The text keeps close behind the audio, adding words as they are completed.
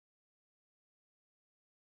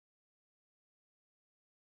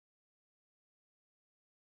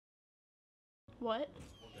What?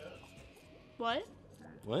 What?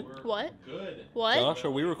 What? What? Good. What? Josh, are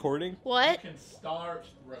we recording? What? You can start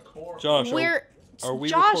recording. Josh, are we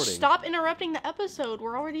Josh, recording? stop interrupting the episode.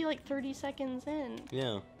 We're already like 30 seconds in.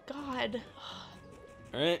 Yeah. God.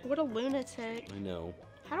 Alright. What a lunatic. I know.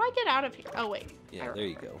 How do I get out of here? Oh, wait. Yeah, there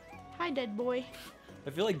you go. Hi, dead boy. I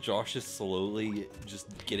feel like Josh is slowly just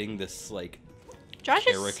getting this, like, Josh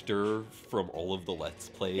character from all of the Let's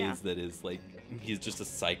Plays Yeah. that is, like, he's just a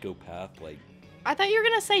psychopath, like... I thought you were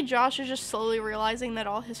gonna say Josh is just slowly realizing that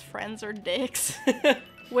all his friends are dicks.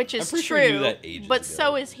 Which is I'm pretty true, sure you knew that ages but ago.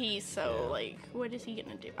 so is he, so, Yeah. like, what is he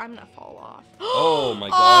gonna do? I'm gonna fall off. Oh my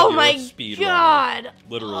god, Oh you're my a speed god! runner.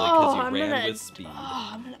 Literally, because you I'm ran gonna, with speed. Oh,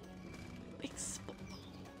 I'm gonna explode.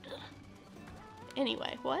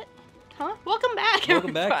 Anyway, what? Huh? Welcome back,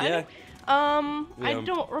 Welcome back, everybody. I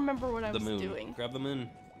don't remember what I The was moon. doing. Grab the moon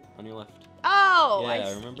on your left. Oh! Yeah, I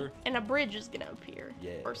see. remember. And a bridge is gonna appear.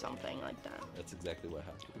 Yeah. Or something like that. That's exactly what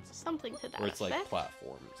happens. Something to that Or it's like effect.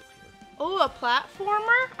 platforms up here. Oh, a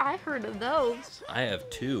platformer? I heard of those. I have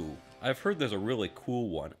two. I've heard there's a really cool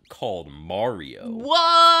one called Mario. What?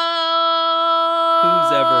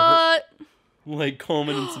 Who's ever heard? Like,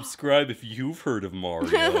 comment, and subscribe if you've heard of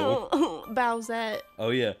Mario. Bowsette. Oh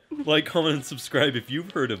yeah. Like, comment, and subscribe if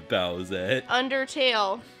you've heard of Bowsette.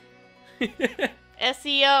 Undertale.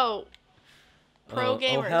 SEO. Pro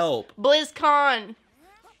gamers. Oh, help. BlizzCon.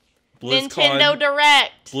 Nintendo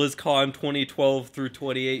Direct. BlizzCon 2012 through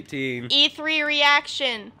 2018. E3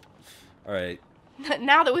 reaction. Alright.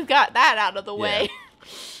 Now that we've got that out of the way.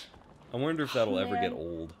 I wonder if that'll ever Man. get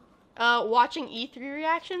old. Watching E3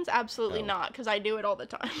 reactions? Absolutely No. not, because I do it all the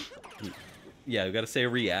time. Yeah, we gotta say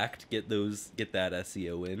react, get that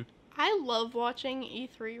SEO in. I love watching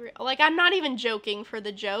E3. Like, I'm not even joking for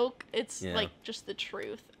the joke. It's, Yeah. like, just the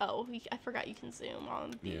truth. Oh, I forgot you can zoom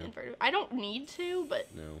on the Yeah. inverted. I don't need to,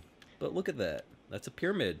 but... No. But look at that. That's a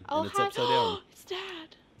pyramid, Oh, and it's hi. upside down. It's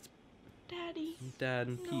Dad. Daddy. Dad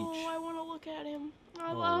and Peach. No, I want to look at him.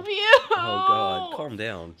 I Oh. love you. Oh god, calm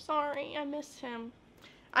down. Sorry, I missed him.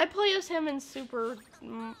 I play as him in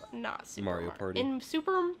not Super Mario Party. In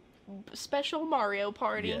Super Special Mario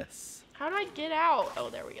Party. Yes. How do I get out? Oh,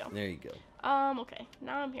 there we go. There you go. Okay.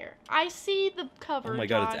 Now I'm here. I see the cover. Oh my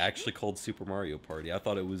god, Josh. it's actually called Super Mario Party. I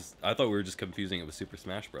thought we were just confusing it with Super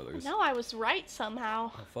Smash Brothers. No, I was right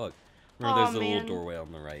somehow. Oh fuck. Remember, there's a man. little doorway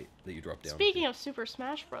on the right that you drop down. Speaking of Super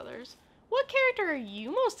Smash Brothers, what character are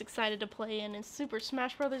you most excited to play in Super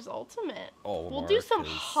Smash Brothers Ultimate? Olimar, We'll do some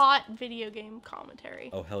 'cause- hot video game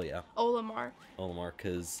commentary. Oh hell yeah. Olimar. Olimar,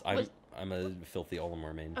 because I'm a filthy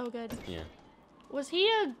Olimar main. Oh, good. Yeah. Was he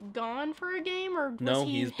gone for a game, or was No,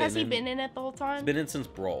 has he been in it the whole time? He's been in since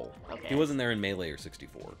Brawl. Okay. He wasn't there in Melee or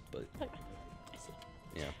 64, but Okay. I see.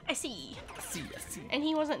 yeah. I see. I see. And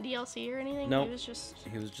he wasn't DLC or anything? No. He was just...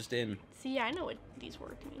 He was just in. See, I know what these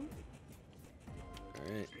words mean.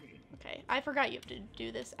 Alright. Okay, I forgot you have to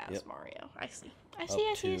do this as Yep. Mario. I see. I Up see,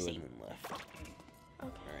 I see, two I see. and then left. Okay.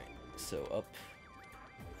 Alright. So up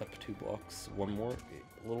 2 blocks. One more.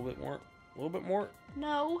 A little bit more. A little bit more.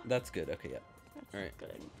 No. That's good. Okay, yeah. That's Alright.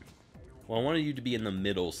 good. Well, I wanted you to be in the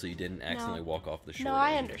middle so you didn't accidentally walk off the shore. No,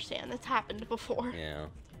 I understand. That's happened before. Yeah.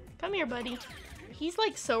 Come here, buddy. He's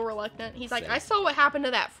like so reluctant. He's like, Same. I saw what happened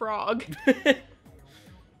to that frog.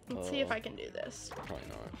 Let's see if Oh. I can do this. Probably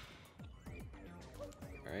not.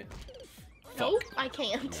 Alright. Nope, I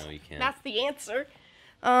can't. No, you can't. That's the answer.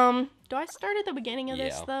 Do I start at the beginning of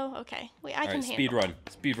this Yeah. though? Okay. Wait, I can Alright, handle speed it. run.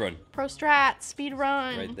 Speed run. Pro strat, speed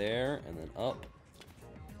run. Right there, and then up.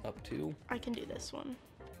 Up 2. I can do this one.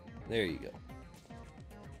 There you go.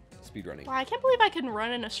 Speed running. Wow, I can't believe I can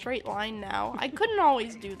run in a straight line now. I couldn't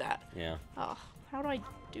always do that. Yeah. Oh, how do I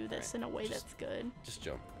do this in a way just- that's good? Just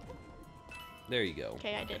jump. There you go.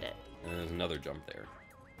 Okay, I did it. And there's another jump there.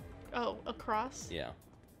 Oh, across? Yeah.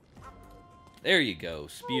 There you go.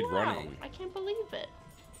 Speed Oh, wow. running. I can't believe it.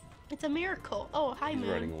 It's a miracle. Oh, hi, He's Moon.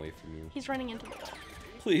 running away from you. He's running into the wall.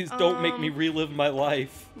 Please don't make me relive my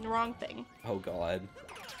life. Wrong thing. Oh god.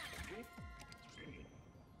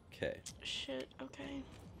 Okay. Shit, okay.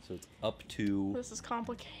 So it's up 2. This is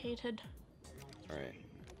complicated. Alright.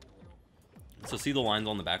 So see the lines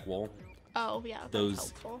on the back wall? Oh, yeah, that's Those.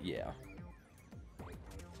 helpful. Yeah.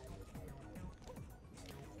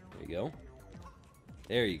 There you go.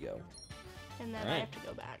 There you go. And then I Alright. have to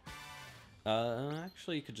go back.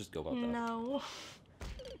 Actually, you could just go about that. No.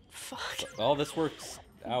 Fuck. Oh, this works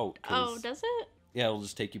out. Oh, does it? Yeah, it'll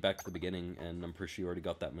just take you back to the beginning, and I'm pretty sure you already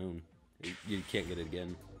got that moon. You can't get it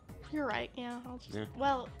again. You're right, yeah. I'll just... Yeah.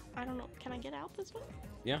 Well, I don't know. Can I get out this way?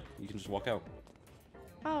 Yeah, you can just walk out.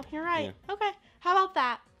 Oh, you're right. Okay. How about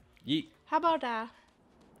that? Yeet. How about How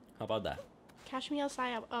about that? Catch me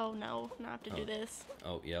outside. Oh no, now I have to do this.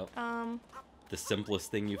 Oh, yep. Yes. The simplest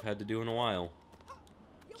thing you've had to do in a while.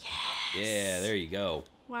 Yeah, there you go.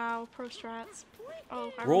 Wow, pro strats.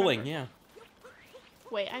 Oh, I Rolling, remember. yeah.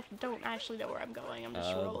 Wait, I don't actually know where I'm going. I'm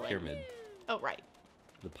just rolling. Pyramid. Oh, right.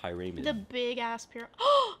 The pyramid. The big ass pyramid.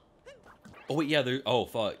 Oh, wait, yeah, there. Oh,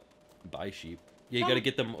 fuck. Bye, sheep. Yeah, you Come- gotta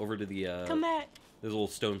get them over to the, Come back. There's a little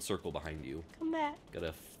stone circle behind you. Come back.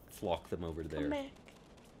 Gotta flock them over to there. Come back.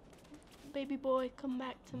 Baby boy, come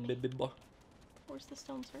back to me. Baby boy. Where's the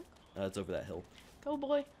stone circle? It's over that hill. Go,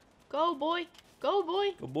 boy. Go, boy. Go,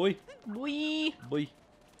 boy. Go, boy. Boy. Boy.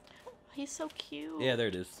 He's so cute. Yeah, there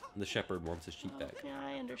it is. The shepherd wants his sheep back. Yeah,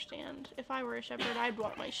 I understand. If I were a shepherd, I'd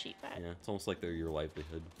want my sheep back. Yeah, it's almost like they're your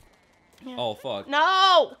livelihood. Yeah. Oh, fuck.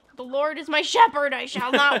 No! The Lord is my shepherd, I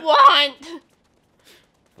shall not want!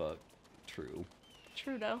 Fuck. True.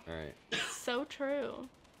 Trudeau. Alright. So true.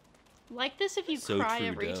 Like this if you So cry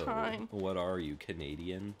every Trudeau. time. What are you,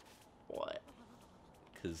 Canadian? What?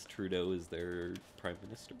 Because Trudeau is their prime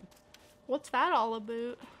minister? What's that all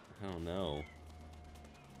about? I don't know.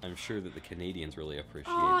 I'm sure that the Canadians really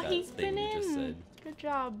appreciate Oh, that he's thing been you just in. said. Good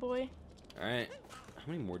job, boy. Alright.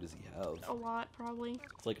 How many more does he have? A lot, probably.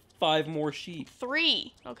 It's like 5 more sheep.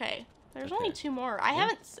 3. Okay. There's only Okay. 2 more. I Yeah.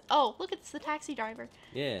 haven't... Oh, look, it's the taxi driver.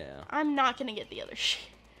 Yeah. I'm not gonna get the other sheep.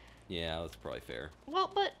 Yeah, that's probably fair. Well,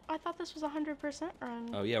 but I thought this was a 100% run.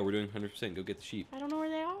 Oh, yeah, we're doing 100%. Go get the sheep. I don't know where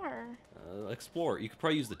they are. Explore. You could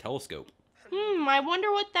probably use the telescope. I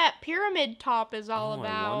wonder what that pyramid top is all Oh,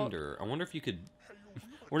 about. I wonder. I wonder if you could... I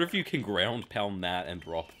wonder if you can ground pound that and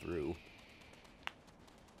drop through.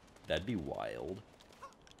 That'd be wild.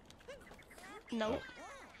 Nope.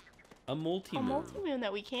 A multi-moon. A multi-moon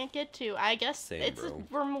that we can't get to. I guess Same,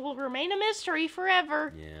 will remain a mystery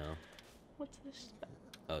forever. Yeah. What's this?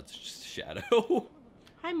 Oh, it's just shadow.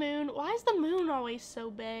 Hi, moon. Why is the moon always so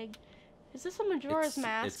big? Is this a Majora's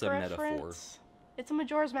Mask it's a reference? metaphor. It's a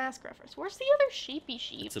Majora's Mask reference. Where's the other sheepy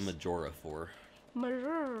sheep? It's a Majora for.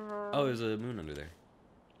 Majora. Oh, there's a moon under there.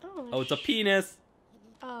 Oh, Oh, it's a penis.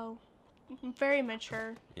 Oh. Very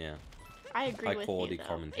mature. Yeah. I agree High with quality you, though.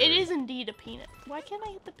 commentary. It is indeed a peanut. Why can't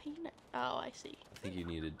I hit the peanut? Oh, I see. I think you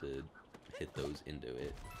needed to hit those into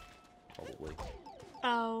it. Probably.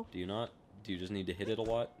 Oh. Do you not? Do you just need to hit it a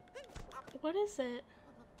lot? What is it?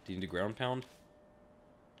 Do you need to ground pound?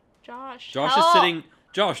 Josh. Josh help! is sitting...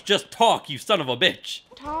 Josh, just talk, you son of a bitch!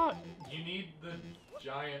 Talk. You need the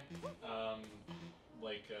giant,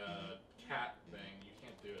 like, cat thing. You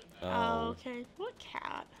can't do it now. Oh, okay. What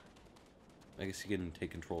cat? I guess you can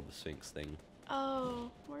take control of the Sphinx thing.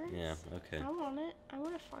 Oh, where is Yeah, okay. I want it. I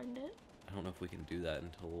want to find it. I don't know if we can do that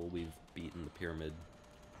until we've beaten the pyramid.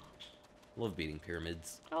 Love beating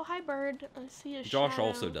pyramids. Oh, hi, bird. I see a Josh shadow.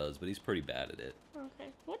 also does, but he's pretty bad at it. Okay.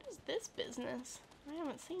 What is this business? I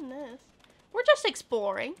haven't seen this. We're just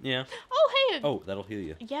exploring. Yeah. Oh, hey. Oh, that'll heal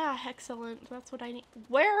you. Yeah, excellent. That's what I need.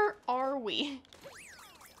 Where are we?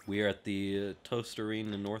 We are at the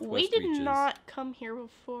Toasterine in Northwest We did Reaches. not come here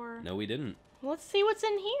before. No, we didn't. Let's see what's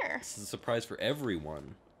in here. This is a surprise for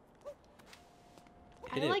everyone.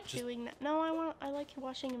 I Hit it, like just- doing that. No, I like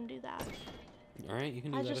watching him do that. Alright, you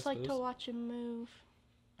can do I that, just I like to suppose. watch him move.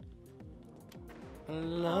 I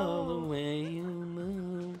love Oh. the way you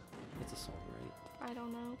move. That's a song, right? I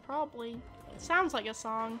don't know. Probably. It sounds like a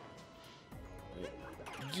song.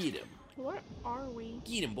 Get him. Where are we?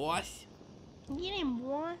 Get him, boss. Get him,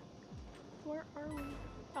 boy. Where are we?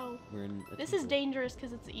 Oh, We're in a this is temple. dangerous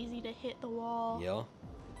because it's easy to hit the wall. Yeah.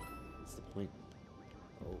 What's the point?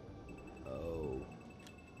 Oh.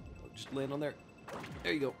 Just land on there.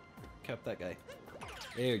 There you go. Cap that guy.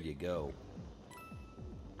 There you go.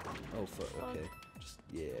 Oh, fuck. Okay. Just,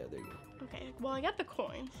 yeah, there you go. Okay, well, I got the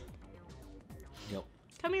coins. Yep.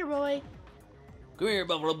 Come here, boy. Come here,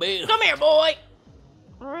 Buffalo Bill. Come here, boy!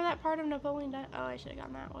 Remember that part of Napoleon Dynamite? Oh, I should have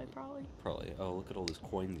gone that way, probably. Probably. Oh, look at all those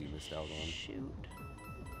coins you missed out on. Shoot.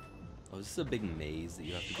 Oh, is this a big maze that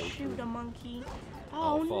you have to go Shoot through? a monkey.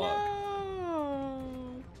 Oh, Oh,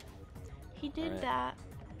 no! He did Alright. that.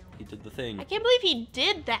 He did the thing. I can't believe he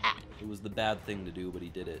did that! It was the bad thing to do, but he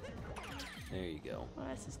did it. There you go. Well,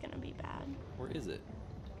 this is gonna be bad. Where is it?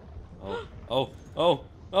 Oh, oh, oh,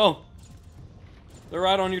 oh! They're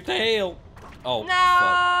right on your tail! Oh,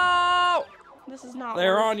 No! This is not fuck.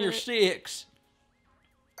 They're worth on your it. sticks!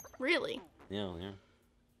 Really? Yeah, yeah.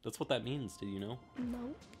 That's what that means, do you know? No.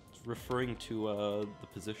 It's referring to, the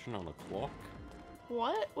position on a clock.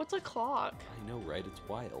 What? What's a clock? I know, right? It's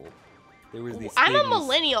wild. There were these I'm a things-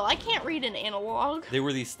 millennial. I can't read an analog. There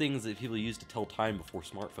were these things that people used to tell time before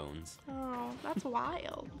smartphones. Oh, that's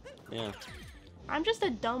wild. Yeah. I'm just a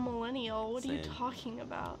dumb millennial. What are you Same. talking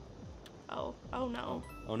about? Oh. Oh no.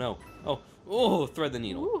 Oh no. Oh, thread the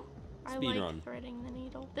needle. Ooh, I Speed like run. threading the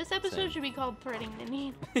needle. This episode Same. should be called Threading the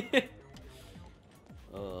Needle.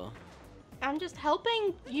 uh, I'm just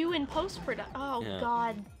helping you in post-production. Oh, Yeah.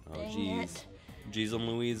 God oh, dang jeez. it. Jeez,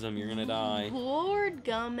 Louisum, you're gonna die. Lord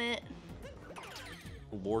Gummit.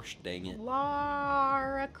 Lorsh, dang it.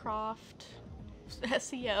 Lara Croft.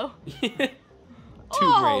 SEO.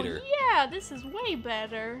 Tomb Raider. Yeah, this is way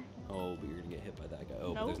better. Oh, but you're gonna get hit by that guy.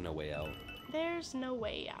 Oh, but Nope. there's no way out. There's no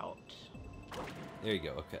way out. There you go,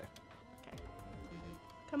 okay.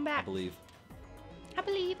 Come I back. believe. I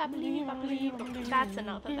believe. That's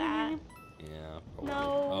enough of that. Yeah, probably.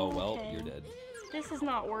 No. Oh, well, okay. you're dead. This is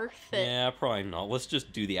not worth it. Yeah, probably not. Let's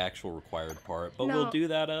just do the actual required part. But No. we'll do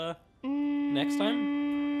that, next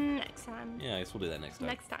time? Next time. Yeah, I guess we'll do that next time.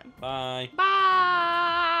 Next time. Bye.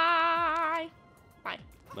 Bye. Bye.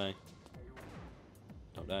 Bye.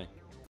 Don't die.